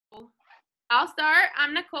I'll start.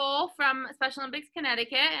 I'm Nicole from Special Olympics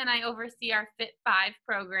Connecticut, and I oversee our Fit 5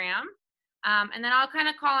 program. And then I'll kind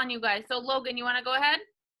of call on you guys. So Logan, you want to go ahead?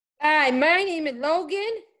 Hi, my name is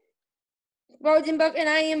Logan Rosenberg, and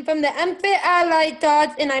I am from the MFit Allied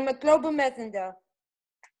Thoughts, and I'm a global messenger.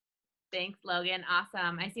 Thanks, Logan.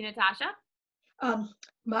 Awesome. I see Natasha.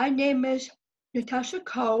 My name is Natasha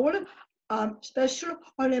Cole, Special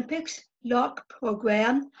Olympics LOC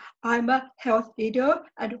program. I'm a health leader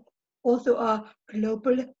and also a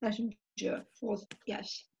global messenger.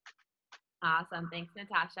 Yes. Awesome. Thanks,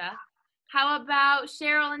 Natasha. How about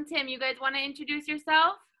Cheryl and Tim? You guys want to introduce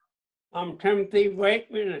yourself? I'm Timothy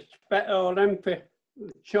Wakeman, a Special Olympic,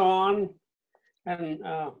 Sean and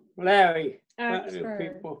Larry.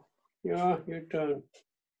 People. Your turn.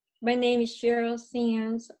 My name is Cheryl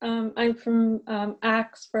Sands. I'm from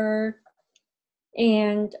Oxford,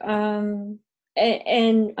 and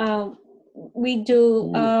we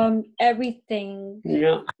do everything.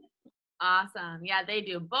 Yeah. Awesome. Yeah, they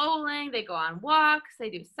do bowling, they go on walks, they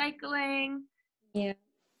do cycling. Yeah.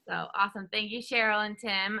 So awesome. Thank you, Cheryl and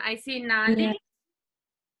Tim. I see Nandi. Yeah.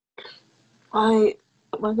 My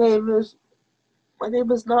name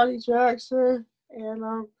is Nandi Jackson, and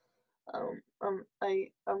I'm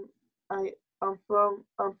from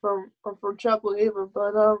Chapel Haven,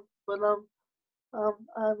 but I'm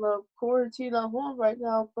quarantined at home right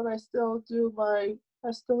now, but I still do my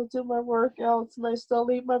workouts, and I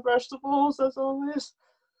still eat my vegetables as always.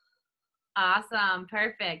 Awesome.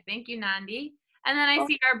 Perfect. Thank you, Nandi. And then I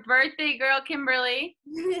see our birthday girl, Kimberly.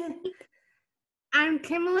 I'm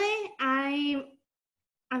Kimberly. I'm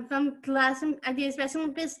from I do Special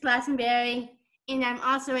Olympics Glastonbury, and I'm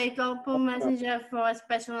also a global messenger for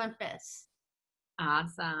Special Olympics.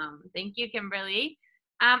 Awesome. Thank you, Kimberly.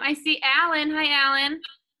 I see Alan. Hi, Alan.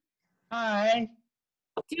 Hi.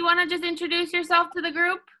 Do you want to just introduce yourself to the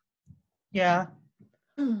group? Yeah.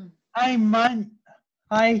 Hi, my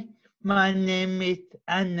name is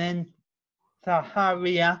Anand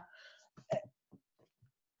Saharia.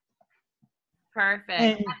 Perfect.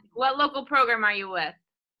 And what local program are you with?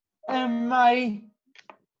 I'm a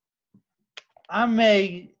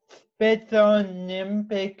Special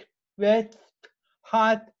Olympic West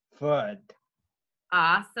Hartford.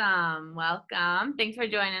 Awesome. Welcome. Thanks for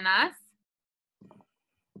joining us.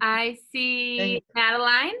 I see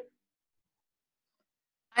Madeline.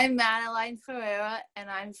 I'm Madeline Ferreira, and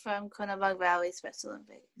I'm from Conococheague Valley Special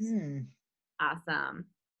Olympics. Awesome.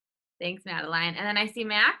 Thanks, Madeline. And then I see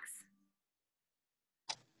Max.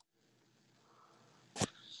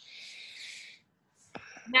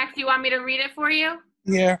 Max, you want me to read it for you?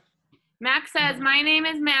 Yeah. Max says, my name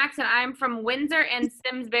is Max, and I'm from Windsor and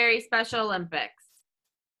Simsbury Special Olympics.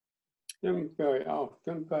 Simsbury Special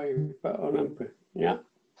Olympics. Yeah.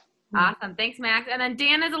 Awesome. Thanks, Max. And then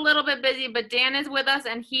Dan is a little bit busy, but Dan is with us,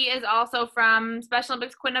 and he is also from Special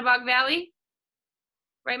Olympics Conococheague Valley.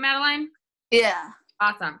 Right, Madeline? Yeah.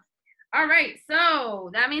 Awesome. All right. So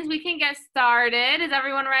that means we can get started. Is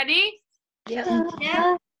everyone ready? Yeah.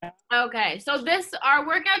 Okay. So our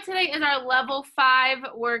workout today is our level 5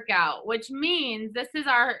 workout, which means this is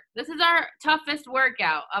our toughest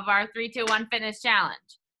workout of our 3, 2, 1 fitness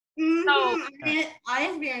challenge. So I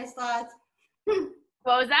experienced that.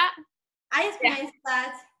 What was that? I experienced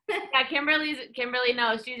that. Yeah, Kimberly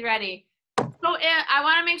knows. She's ready. So I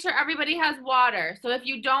want to make sure everybody has water. So if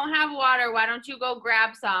you don't have water, why don't you go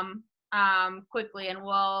grab some quickly, and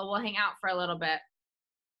we'll hang out for a little bit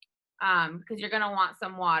because you're gonna want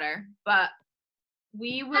some water. But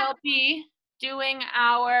we will be doing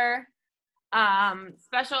our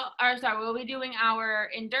we'll be doing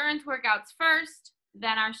our endurance workouts first,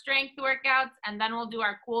 then our strength workouts, and then we'll do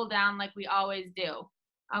our cool down like we always do.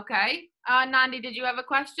 Okay. Nandi, did you have a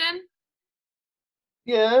question?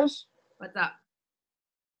 Yes. What's up?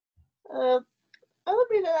 I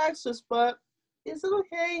don't mean to ask this, but is it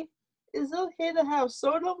okay? Is it okay to have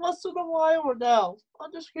soda once in a while or no?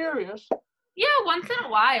 I'm just curious. Yeah, once in a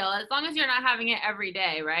while, as long as you're not having it every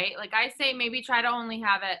day, right? Like I say, maybe try to only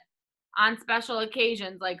have it on special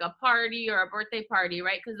occasions, like a party or a birthday party,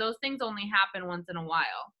 right? Because those things only happen once in a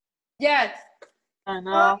while. Yes. I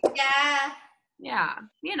know. Yeah.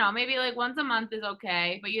 Yeah, maybe like once a month is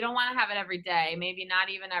okay, but you don't want to have it every day. Maybe not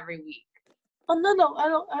even every week. Oh no, I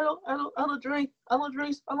don't drink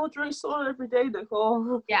soda every day,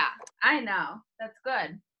 Nicole. Yeah, I know. That's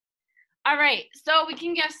good. All right, so we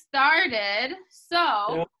can get started.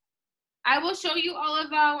 So I will show you all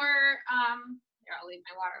of our here, I'll leave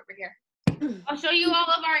my water over here. I'll show you all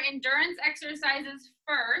of our endurance exercises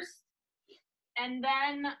first. And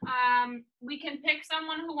then we can pick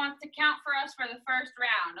someone who wants to count for us for the first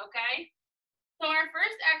round, okay? So our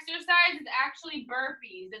first exercise is actually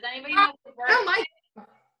burpees. Does anybody know what a I don't burpee like. is?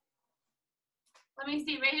 Let me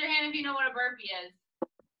see. Raise your hand if you know what a burpee is.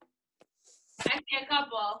 I see a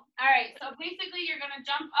couple. All right. So basically, you're gonna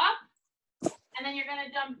jump up, and then you're gonna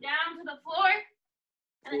jump down to the floor,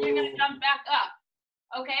 and then you're gonna jump back up.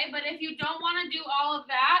 Okay. But if you don't want to do all of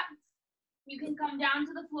that, you can come down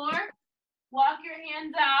to the floor, walk your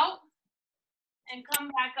hands out, and come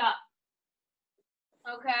back up.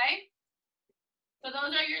 Okay. So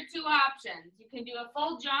those are your two options. You can do a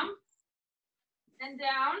full jump and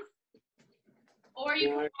down, or you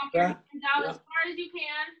can walk your hands out as far as you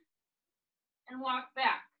can and walk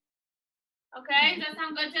back. Okay, does that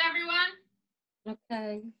sound good to everyone?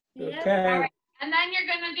 Okay. Okay. All right. And then we're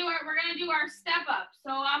gonna do our step up.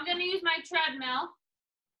 So I'm gonna use my treadmill.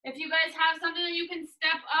 If you guys have something that you can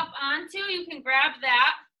step up onto, you can grab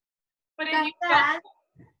that. But if you don't,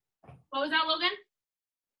 what was that, Logan?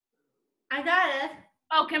 I got it.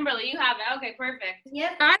 Oh, Kimberly, you have it. Okay, perfect.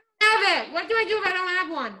 Yep. I don't have it. What do I do if I don't have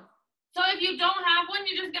one? So if you don't have one,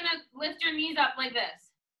 you're just gonna lift your knees up like this.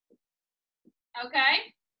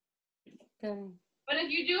 Okay? Okay. But if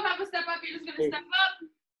you do have a step up, you're just gonna step up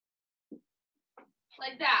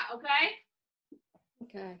like that, okay?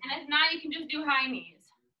 Okay. And if not, you can just do high knees.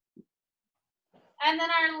 And then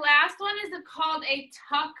our last one is called a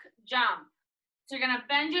tuck jump. So you're gonna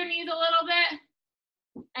bend your knees a little bit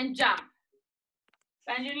and jump.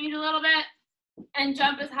 Bend your knees a little bit and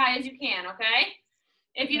jump as high as you can, okay?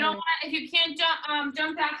 If you don't want, if you can't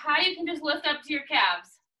jump that high, you can just lift up to your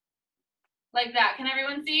calves. Like that. Can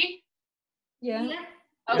everyone see? Yeah. Yep.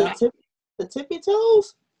 Okay. The tippy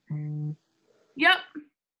toes? Yep.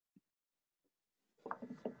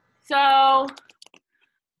 So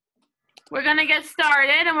we're gonna get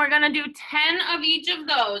started and we're gonna do 10 of each of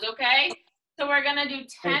those, okay? So we're gonna do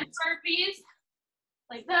 10 burpees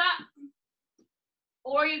like that.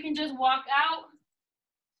 Or you can just walk out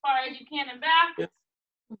as far as you can and back.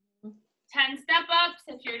 10 step ups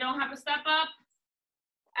if you don't have a step up.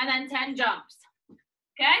 And then 10 jumps.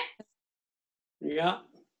 Okay? Yeah.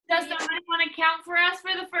 Does somebody want to count for us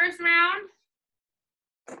for the first round?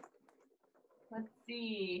 Let's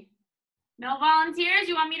see. No volunteers?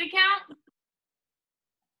 You want me to count?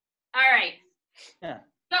 All right. Yeah.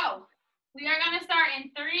 So we are going to start in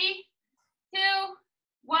 3, 2,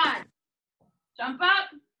 1. Jump up.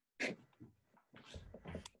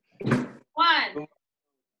 1.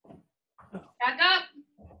 Back up.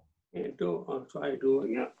 Can't do it. I'll try to do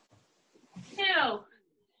it. Yeah. 2.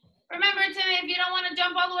 Remember, Timmy, if you don't want to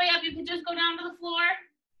jump all the way up, you can just go down to the floor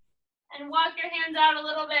and walk your hands out a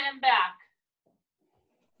little bit and back.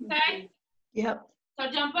 Okay? Yep. So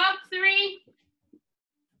jump up, 3.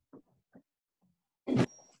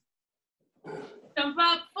 Jump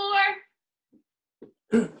up,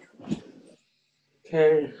 4.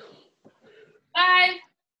 Okay. 5.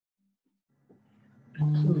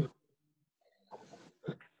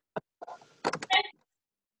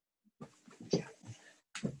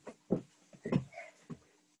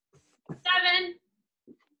 7.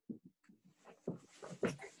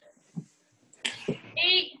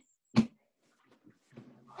 8.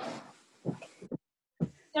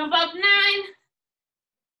 Jump up,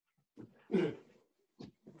 9.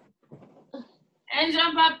 And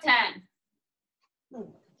jump up, 10.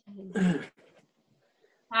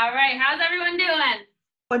 All right, how's everyone doing?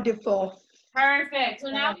 Wonderful. Perfect.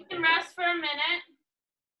 So now we can rest for a minute.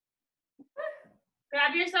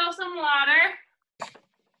 Grab yourself some water.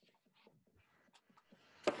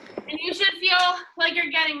 And you should feel like you're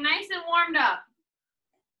getting nice and warmed up.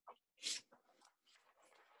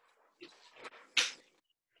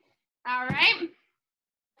 All right.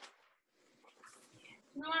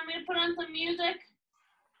 You want me to put on some music?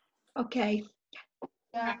 Okay.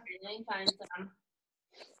 All right, let me find some.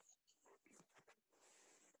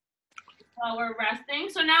 While we're resting.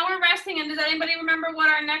 So now we're resting, and does anybody remember what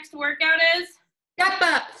our next workout is? Step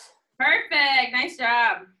ups. Perfect. Nice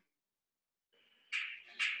job.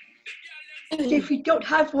 If you don't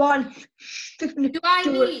have one, Do I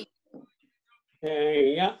do it. need?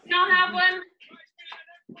 Okay. Yeah. If you don't have one,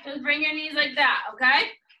 just bring your knees like that,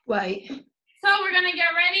 okay? Right. So we're gonna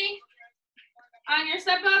get ready on your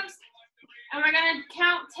step ups, and we're gonna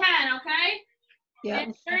count 10, okay? Yeah.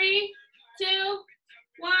 In 3, 2,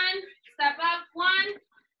 1. Step up. 1,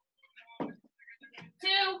 2,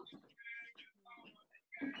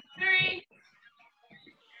 3,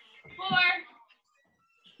 4,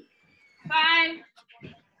 5,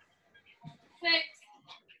 6,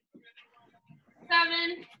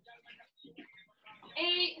 7,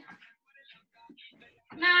 8,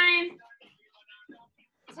 9,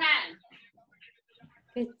 10.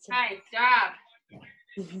 Good job. Nice job.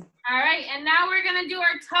 All right, and now we're gonna do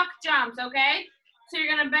our tuck jumps, okay? So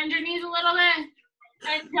you're gonna bend your knees a little bit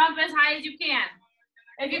and jump as high as you can.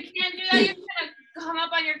 If you can't do that, you're gonna come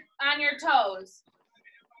up on your toes.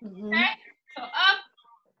 Okay? So up,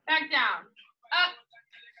 back down, up.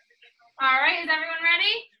 All right, is everyone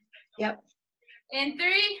ready? Yep. In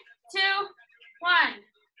 3, 2, 1.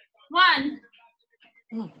 1,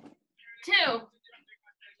 2,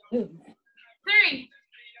 3,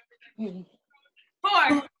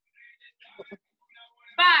 4,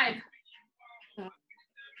 5,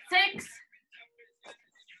 6,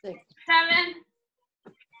 7,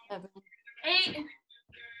 8,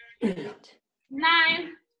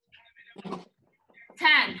 9,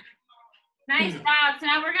 10. Nice job. So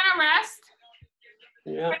now we're gonna rest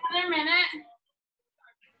Yeah. for another minute.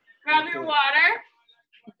 Grab your water.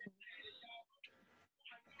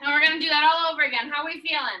 And we're gonna do that all over again. How are we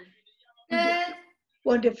feeling? Good.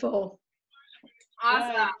 Wonderful.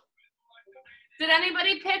 Awesome. Did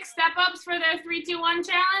anybody pick step ups for their 3, 2, 1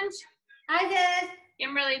 challenge? I did.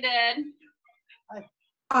 Kimberly did.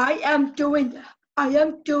 I am doing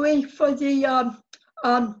for the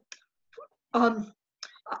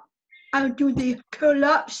I'm doing the curl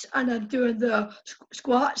ups and I'm doing the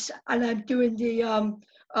squats and I'm doing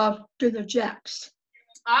the jacks.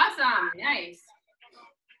 Awesome. Nice.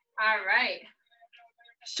 All right.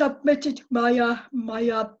 Submitted my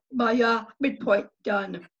midpoint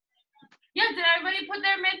done. Yeah, did everybody put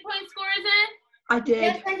their midpoint scores in? I did.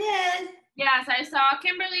 Yes, I did. Yes, I saw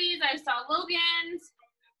Kimberly's, I saw Logan's.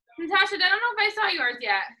 Natasha, I don't know if I saw yours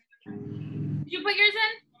yet. Did you put yours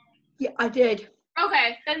in? Yeah, I did.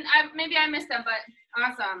 Okay, then maybe I missed them, but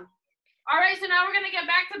awesome. All right, so now we're gonna get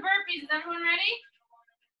back to burpees. Is everyone ready?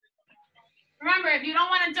 Remember, if you don't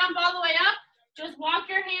wanna jump all the way up, just walk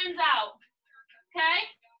your hands out, okay?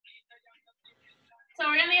 So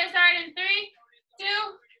we're gonna get started in 3,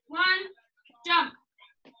 2, 1, jump.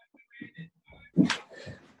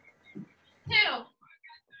 2,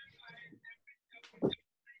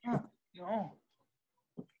 No.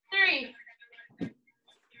 3,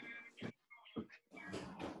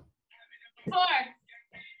 4,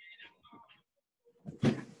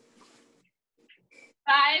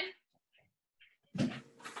 5,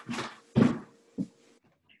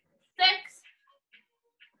 6,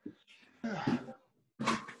 7,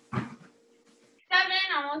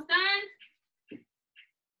 almost done.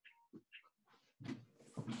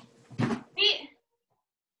 8,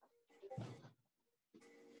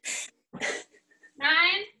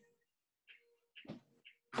 9,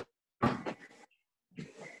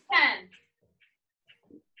 10.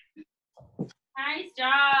 Nice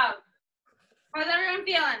job. How's everyone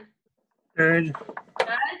feeling? Good.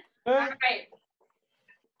 Good? All right.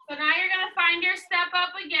 So now you're going to find your step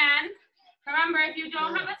up again. Remember, if you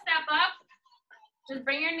don't have a step up, just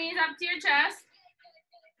bring your knees up to your chest.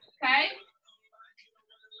 Okay?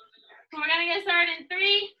 So we're going to get started in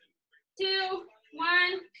 3, 2,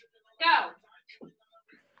 1, go.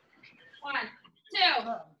 1,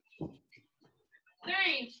 2,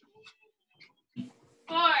 3,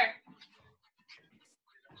 4,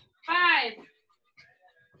 5,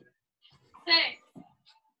 6,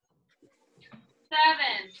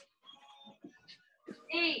 7,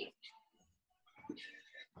 8,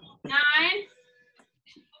 9,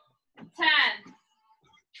 10.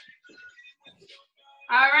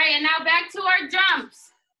 All right, and now back to our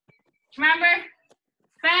jumps. Remember,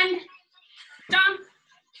 bend, jump,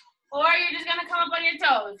 or you're just gonna come up on your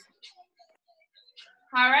toes.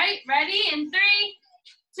 All right, ready? In 3,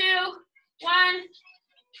 2, 1,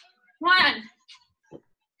 1,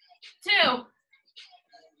 2,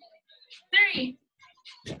 3,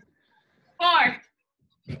 4,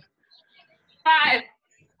 5,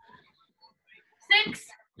 6,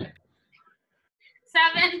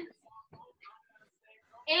 7,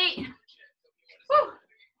 8,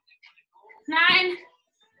 9,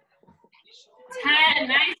 10.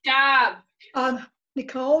 Nice job.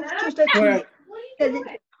 Nicole, just let you Well,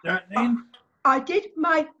 that that name? I did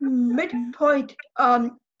my midpoint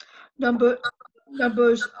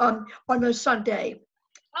numbers on a Sunday.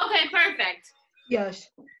 Okay, perfect. Yes.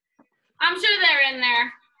 I'm sure they're in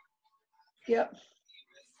there. Yep.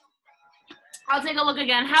 I'll take a look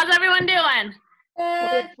again. How's everyone doing?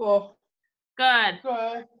 Good. Wonderful. Good.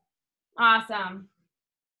 Good. Awesome.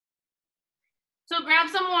 So grab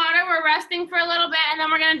some water. We're resting for a little bit, and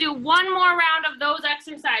then we're going to do one more round of those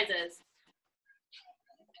exercises.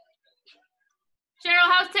 Cheryl,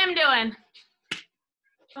 how's Tim doing?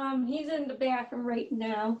 He's in the bathroom right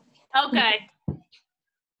now. Okay.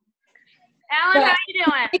 Alan, how you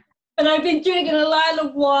doing? And I've been drinking a lot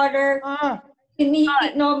of water Ah, and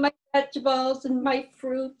eating all my vegetables and my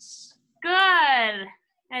fruits. Good.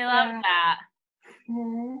 I love Yeah. that.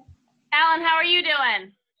 Alan, how are you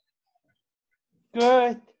doing?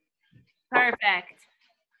 Good. Perfect.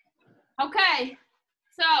 Okay,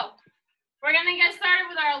 so we're gonna get started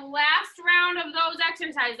with our last round of those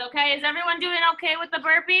exercises, okay? Is everyone doing okay with the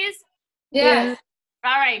burpees? Yes.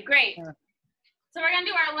 All right, great. Yeah. So we're gonna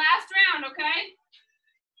do our last round, okay?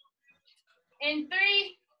 In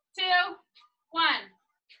 3, 2, 1.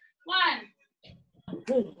 1,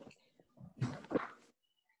 2,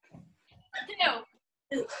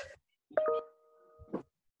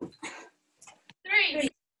 3,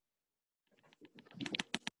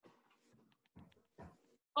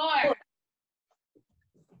 4,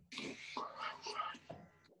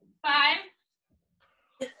 5.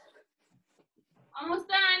 Almost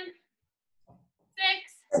done.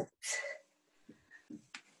 6,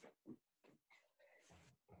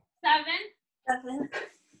 7.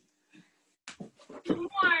 2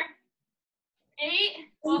 more.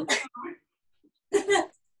 8. Well, 2 more.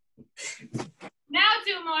 Now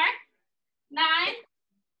 2 more. 9.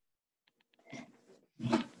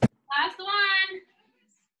 Last one.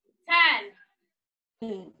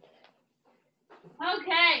 10.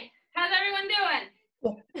 Okay. How's everyone doing?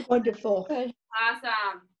 Wonderful.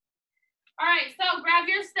 Awesome. All right, so grab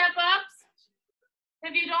your step ups.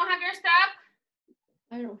 If you don't have your step,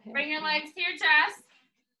 I don't have. bring your legs to your chest.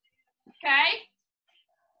 Okay?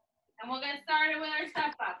 And we'll get started with our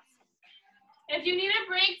step ups. If you need a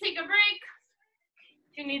break, take a break.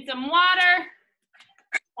 If you need some water,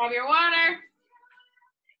 grab your water.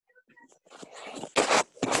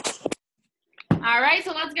 All right,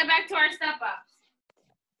 so let's get back to our step ups.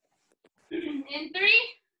 In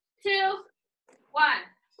 3, 2, 1.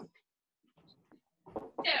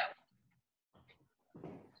 2,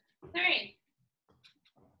 3,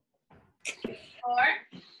 4,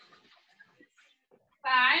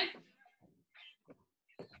 5,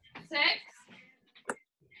 6,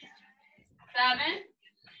 7,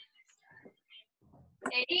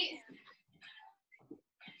 8,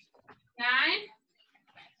 9,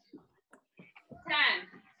 10.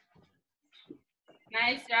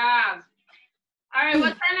 Nice job. All right,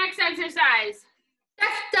 what's our next exercise?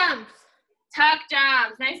 Chest jumps. Tuck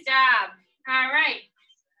jumps. Nice job. All right.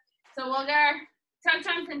 So we'll get our tuck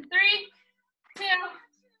jumps in 3, 2,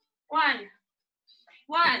 1.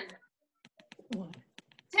 1,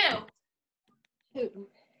 2, 2,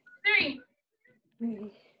 3,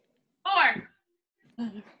 3, 4,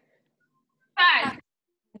 5,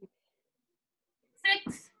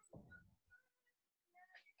 6,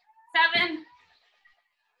 7,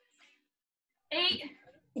 8,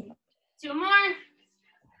 2 more,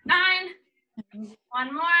 9,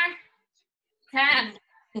 1 more, 10.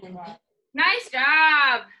 Nice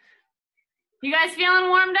job. You guys feeling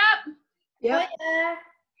warmed up? Yeah.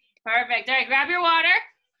 Perfect. All right, grab your water.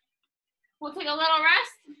 We'll take a little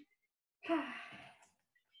rest.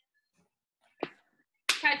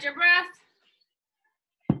 Catch your breath.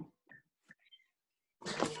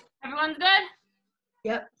 Everyone's good?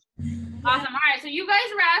 Yep. Awesome. All right, so you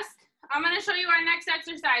guys rest. I'm going to show you our next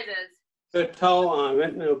exercises. The toe on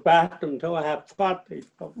it in the bathroom till I have spot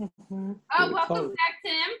people. Oh, welcome back,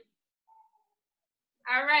 Tim.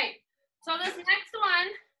 All right. So this next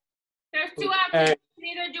one, there's 2 options. You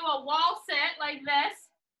can either do a wall sit like this.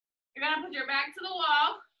 You're going to put your back to the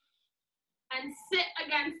wall and sit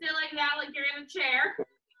against it like that, like you're in a chair.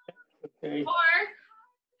 Okay. Or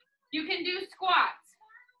you can do squats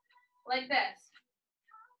like this.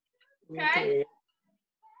 Okay?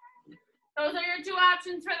 Those are your 2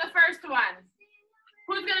 options for the first one.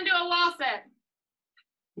 Who's going to do a wall sit?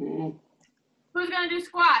 Who's going to do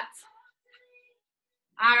squats?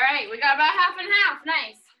 All right, we got about half and half.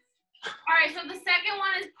 Nice. All right, so the second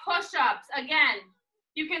one is push-ups. Again,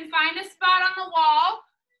 you can find a spot on the wall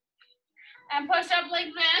and push up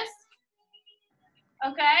like this.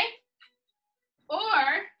 Okay?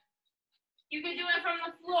 Or you can do it from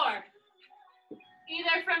the floor.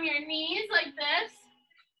 Either from your knees like this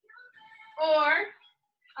or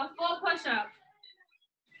a full push-up.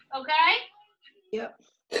 Okay? Yep.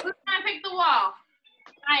 Who's gonna pick the wall?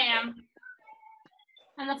 I am.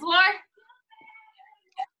 And the floor?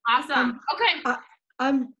 Awesome. Okay.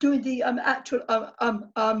 I'm doing the actual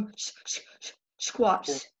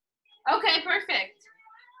squats. Okay, perfect.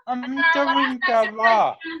 I'm And our last doing the exercise-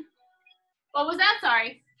 raw. What was that?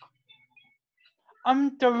 Sorry.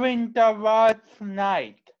 I'm doing the raw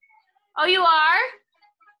tonight. Oh, you are?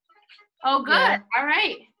 Oh, good. Yeah. All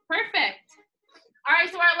right. Perfect. All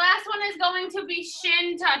right, so our last one is going to be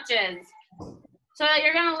shin touches. So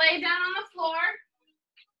you're going to lay down on the floor.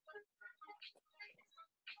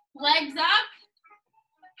 Legs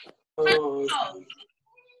up. Oh, Toes.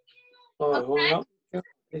 well,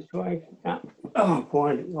 this way. Oh,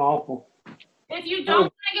 boy, it's awful. If you don't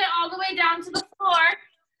want to get all the way down to the floor,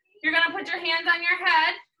 you're going to put your hands on your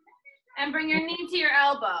head and bring your knee to your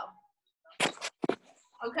elbow.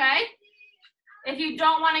 Okay? If you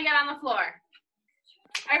don't want to get on the floor.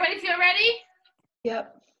 Everybody feel ready?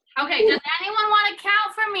 Yep, Okay, does anyone want to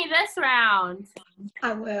count for me this round?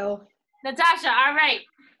 I will. Natasha, all right.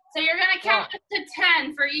 So you're going to count up to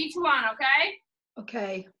 10 for each one, okay?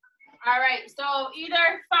 Okay, All right, so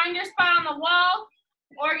either find your spot on the wall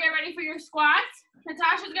or get ready for your squats.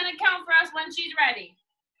 Natasha's going to count for us when she's ready.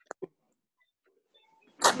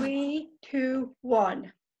 3, 2,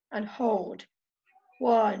 1, and hold.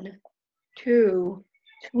 1, 2,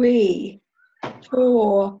 3,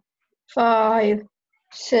 4, 5,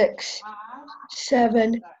 6,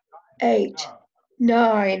 7, 8,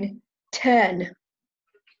 9, 10.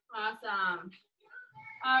 Awesome.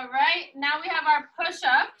 All right, now we have our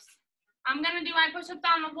push-ups. I'm going to do my push-ups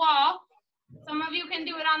on the wall. Some of you can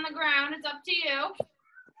do it on the ground. It's up to you.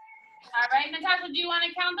 All right, Natasha, do you want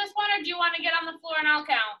to count this one or do you want to get on the floor and I'll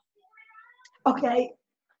count? Okay,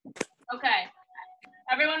 Okay.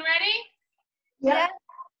 Everyone ready? yeah.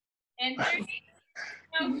 In 3,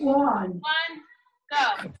 2, 1, 1,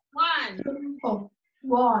 go. 1,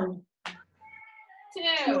 1,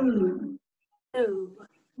 2, 2,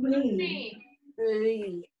 3,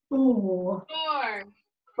 3, 4,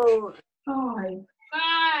 4, 5,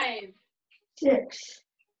 5, 6,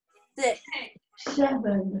 6,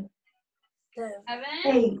 7, 7,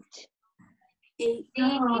 8, 8,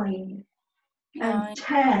 9, Nine. and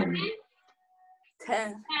 10.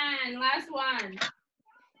 10. 10. Last one.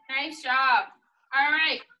 Nice job. All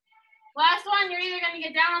right. Last one, you're either going to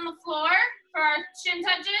get down on the floor for our shin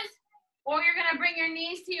touches or you're going to bring your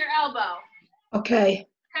knees to your elbow. Okay,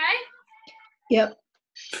 Okay? yep,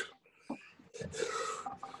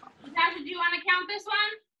 Natasha, do you want to count this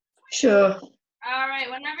one? sure. All right.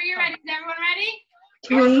 Whenever you're ready. Is everyone ready?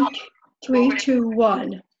 3, 2,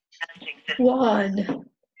 1. 1,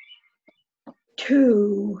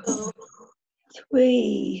 2,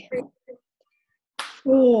 3,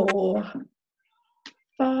 4,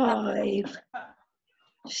 5,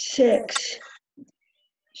 6,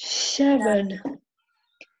 7,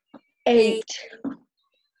 8,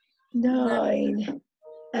 9,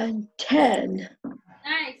 and 10.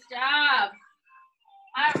 Nice job.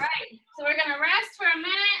 All right. So we're going to rest for a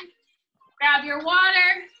minute. Grab your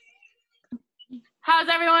water. How's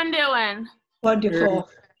everyone doing? Wonderful.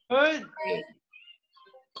 Good.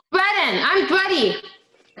 Brennan, I'm ready.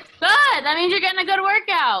 Good. That means you're getting a good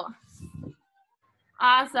workout.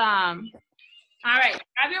 Awesome. All right.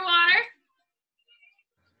 Grab your water.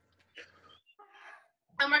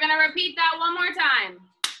 And we're going to repeat that one more time.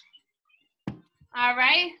 All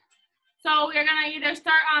right. So you're going to either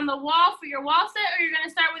start on the wall for your wall sit or you're going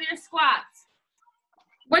to start with your squats.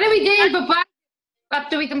 What are we doing for prizes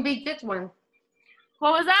after we complete this one?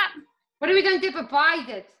 What was that? What are we going to do for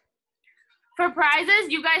prizes? For prizes,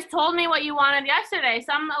 you guys told me what you wanted yesterday.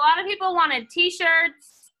 A lot of people wanted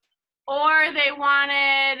t-shirts or they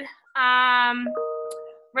wanted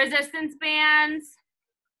resistance bands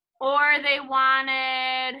or they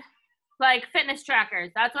wanted like fitness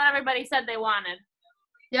trackers. That's what everybody said they wanted.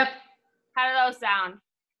 Yep. How do those sound?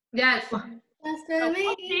 Yes. That's So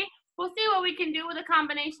good. we'll see what we can do with a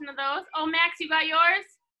combination of those. Oh, Max, you got yours?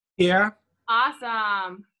 Yeah.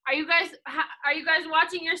 Awesome. Are you guys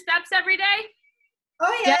watching your steps every day?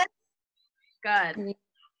 Oh, yeah. Good.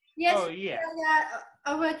 Yes. Oh, yeah. I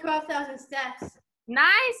got over 12,000 steps.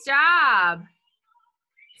 Nice job.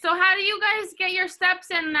 So how do you guys get your steps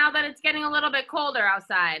in now that it's getting a little bit colder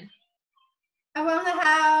outside? Around the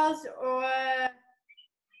house or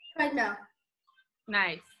treadmill.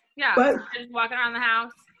 Nice. Yeah. But- Just walking around the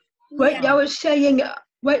house. Right now it's saying,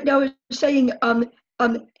 right now it's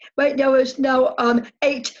now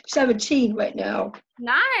 8:17 right now.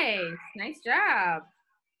 Nice. Nice job.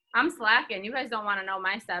 I'm slacking. You guys don't want to know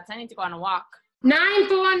my steps. I need to go on a walk.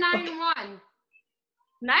 9491.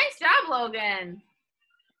 Nice job, Logan.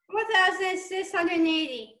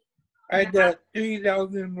 4,680. I got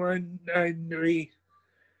 3,193.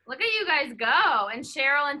 Look at you guys go. And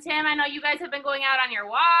Cheryl and Tim, I know you guys have been going out on your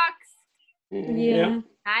walks. Yeah.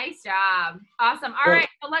 Nice job. Awesome. All right,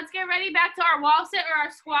 so let's get ready back to our wall sit or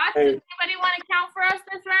our squats. Hey. Does anybody want to count for us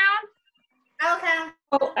this round? Okay.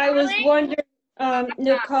 Oh, I was Really? wondering,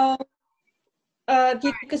 Nicole, if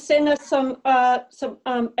you could send us some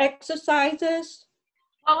exercises,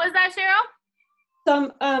 What was that, Cheryl?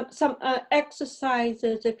 some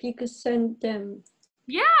exercises, if you could send them.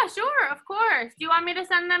 Yeah, sure, of course. Do you want me to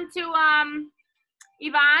send them to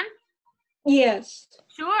Yvonne? Yes.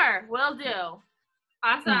 Sure, will do.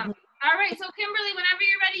 Awesome. All right, so Kimberly, whenever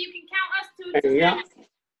you're ready, you can count us to 10. Yeah.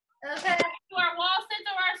 Okay. To our wall sits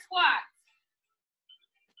or our squats.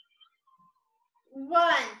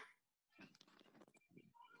 1,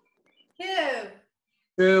 2,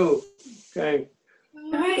 2. Okay.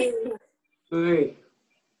 3, 3.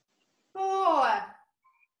 4,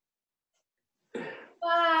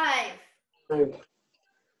 5, 5.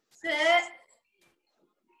 6,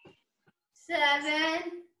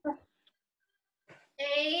 7,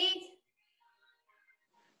 8,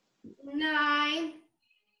 9,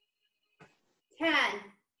 10.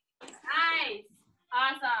 Nice.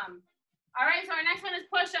 Awesome. All right, so our next one is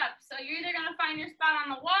push-ups. So you're either gonna find your spot on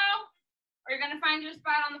the wall or you're gonna find your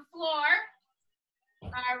spot on the floor.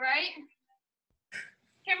 All right.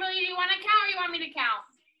 Kimberly, do you wanna count or you want me to count?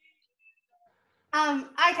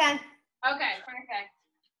 I can. Okay, perfect.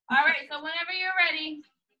 All right, so whenever you're ready.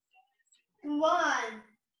 1,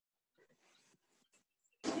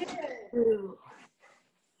 2,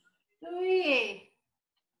 3,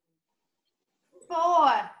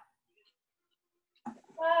 4,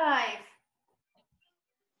 5,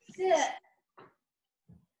 6,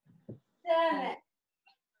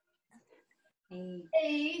 7,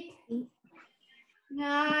 8,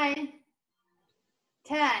 9,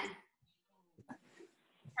 10.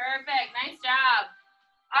 Perfect, nice job.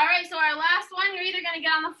 All right, so our last one, you're either gonna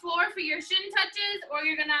get on the floor for your shin touches or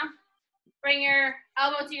you're gonna bring your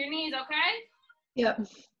elbow to your knees, okay? Yep.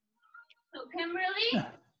 So Kimberly,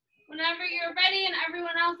 whenever you're ready and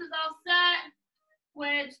everyone else is all set,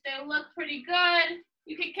 which they look pretty good,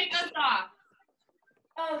 you can kick us off.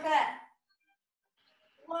 Okay.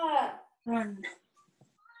 1,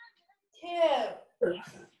 2,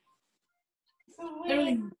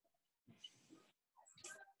 3,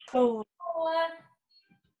 4,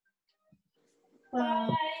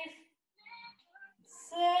 5,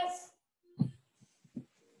 6,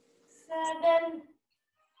 7,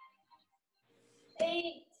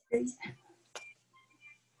 8,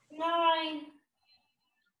 9,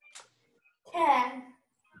 10.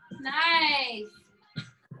 Nice.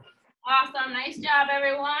 Awesome, nice job,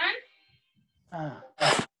 everyone.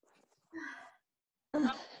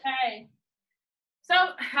 Okay. So,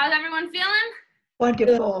 how's everyone feeling?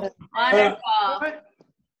 Wonderful. Wonderful.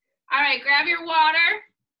 All right, grab your water.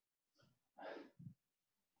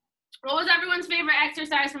 What was everyone's favorite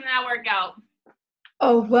exercise from that workout?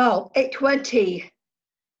 Oh, well, 820.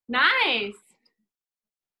 Nice.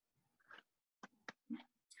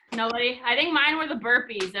 Nobody? I think mine were the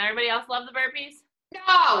burpees. Did everybody else love the burpees?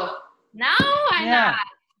 No, No, I'm not.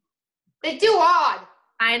 they're too hard.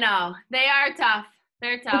 I know. They are tough.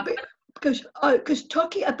 They're tough. Because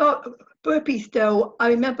talking about burpees, though, I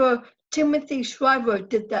remember Timothy Shriver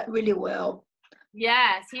did that really well.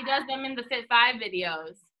 Yes, he does them in the Fit 5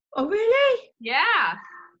 videos. Oh, really? Yeah.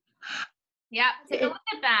 Yep, take a look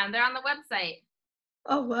at them. They're on the website.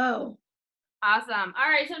 Oh, wow. Awesome. All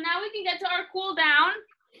right, so now we can get to our cool down.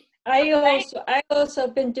 I also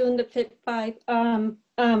been doing the Fit 5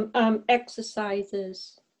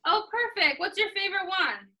 exercises. Oh, perfect. What's your favorite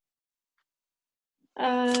one?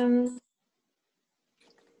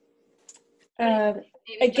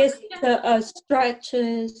 I guess the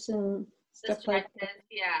stretches and The stuff like that. stretches,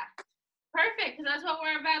 yeah. Perfect, because that's what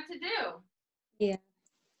we're about to do. Yeah.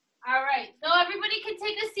 All right, so everybody can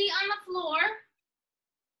take a seat on the floor.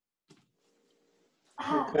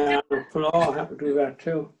 Okay, on the floor, I have to do that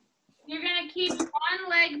too. You're gonna keep one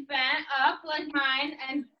leg bent up like mine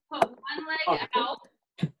and put one leg out.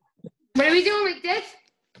 What are we doing like this?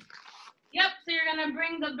 Yep, so you're gonna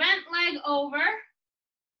bring the bent leg over.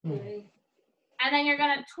 And then you're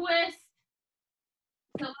gonna twist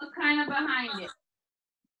to look kind of behind it.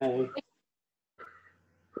 Okay.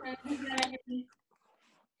 And you're gonna get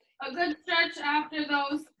a good stretch after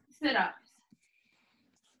those sit-ups.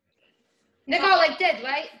 They go like this,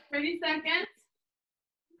 right? 30 seconds.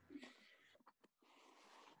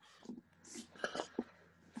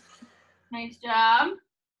 Nice job.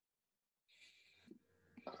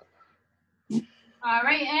 All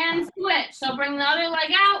right, and switch. So bring the other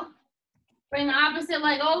leg out, bring the opposite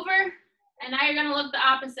leg over, and now you're gonna look the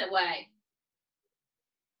opposite way.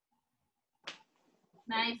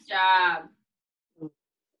 Nice job.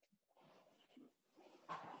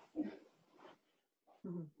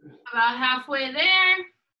 About halfway there.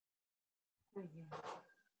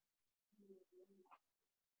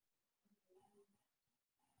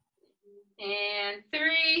 And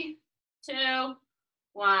 3, 2,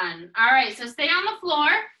 1. All right, so stay on the floor.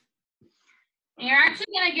 And you're actually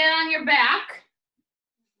gonna get on your back.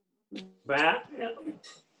 Back.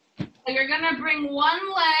 So you're gonna bring one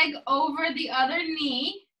leg over the other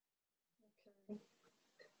knee.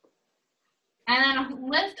 And then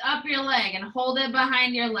lift up your leg and hold it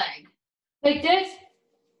behind your leg. Like this?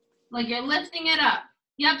 Like you're lifting it up.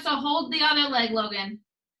 Yep, so hold the other leg, Logan.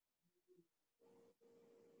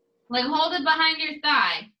 Like hold it behind your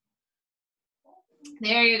thigh.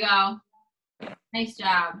 There you go. Nice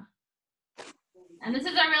job. And this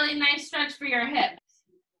is a really nice stretch for your hips.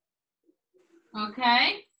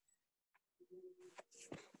 Okay?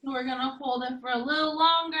 So we're gonna hold it for a little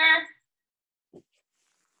longer.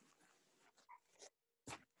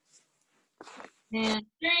 And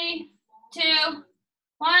 3, 2,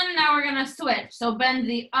 1. Now we're gonna switch. So bend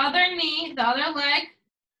the other knee, the other leg.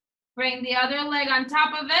 Bring the other leg on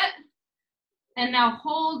top of it. And now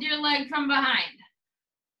hold your leg from behind.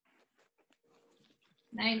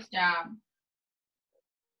 Nice job.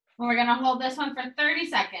 And we're gonna hold this one for 30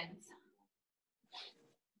 seconds.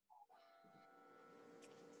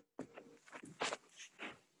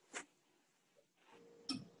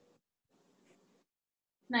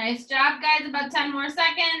 Nice job, guys. About 10 more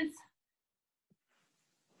seconds.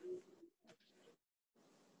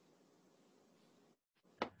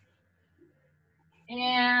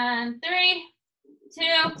 And 3,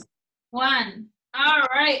 2, 1. All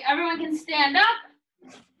right, everyone can stand up.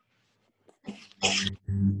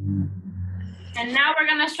 And now we're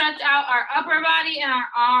gonna stretch out our upper body and our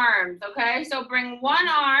arms, okay? So bring one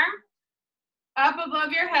arm up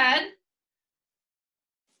above your head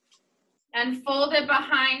and fold it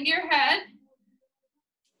behind your head.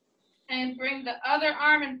 And bring the other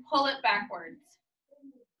arm and pull it backwards.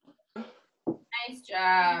 Nice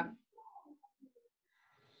job.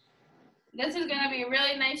 This is gonna be a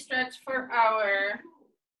really nice stretch for our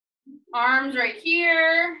arms right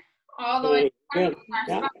here, all the way down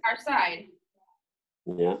our side.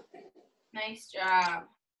 Yeah. Nice job.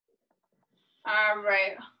 All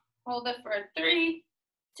right, hold it for 3,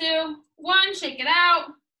 2, 1, shake it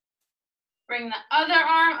out. Bring the other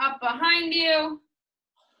arm up behind you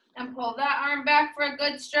and pull that arm back for a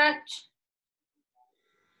good stretch.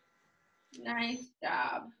 Nice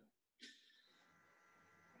job.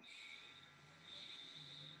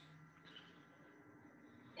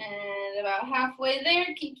 And about halfway there,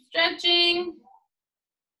 keep stretching.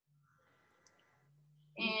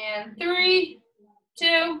 And 3,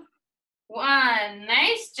 2, 1.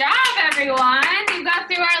 Nice job, everyone. You got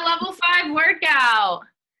through our level 5 workout.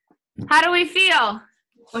 How do we feel?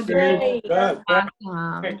 Good.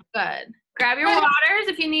 Awesome. Good. Grab your waters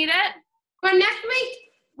if you need it. For next week?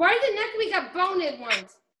 Why the next week got bonus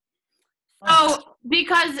ones? Oh,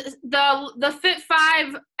 because the Fit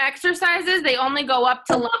 5 exercises, they only go up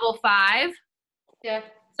to level 5. Yeah.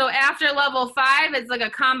 So after level 5, it's like a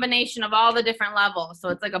combination of all the different levels. So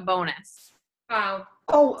it's like a bonus. Wow.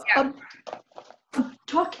 Oh, Yeah.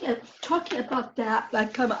 Talking about that,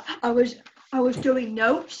 like I was doing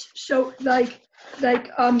notes, so like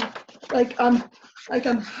how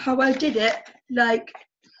I did it, like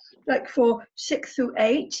for 6 through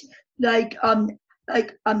 8,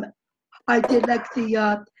 I did like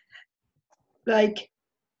the like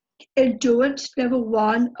endurance level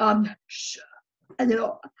 1, and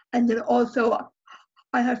then also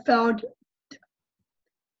I found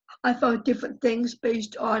different things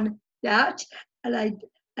based on that, and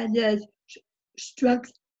then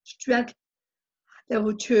strength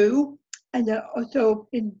level 2, and then also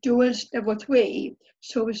endurance level 3.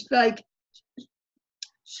 So it's like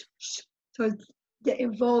so that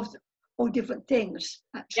involves all different things.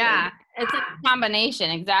 Actually. Yeah, it's a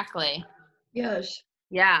combination, exactly. Yes.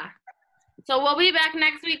 Yeah. So we'll be back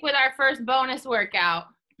next week with our first bonus workout.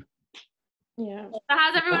 Yeah. So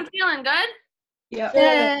how's everyone feeling? Good? Yeah.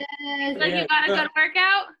 Looks like you got a good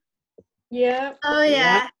workout? Yeah. Oh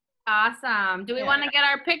yeah. Awesome. Do we want to get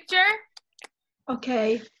our picture?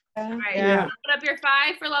 Okay. All right. Yeah. Put up your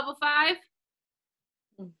 5 for level 5.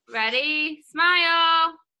 Ready?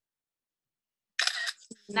 Smile.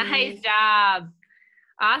 Nice job.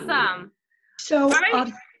 Awesome. So All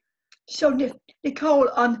right. so Nicole,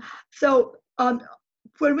 so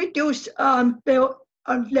when we do build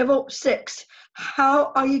on level 6,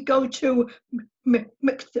 how are you going to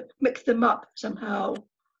mix them up somehow?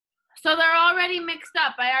 So they're already mixed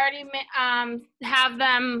up. I already have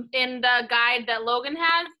them in the guide that Logan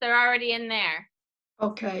has. They're already in there.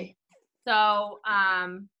 Okay. So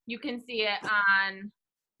you can see it on,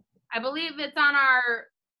 I believe it's on our,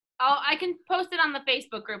 I can post it on the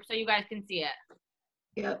Facebook group so you guys can see it.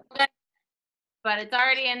 Yeah. But it's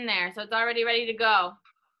already in there, so it's already ready to go.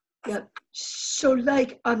 Yeah. So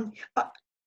like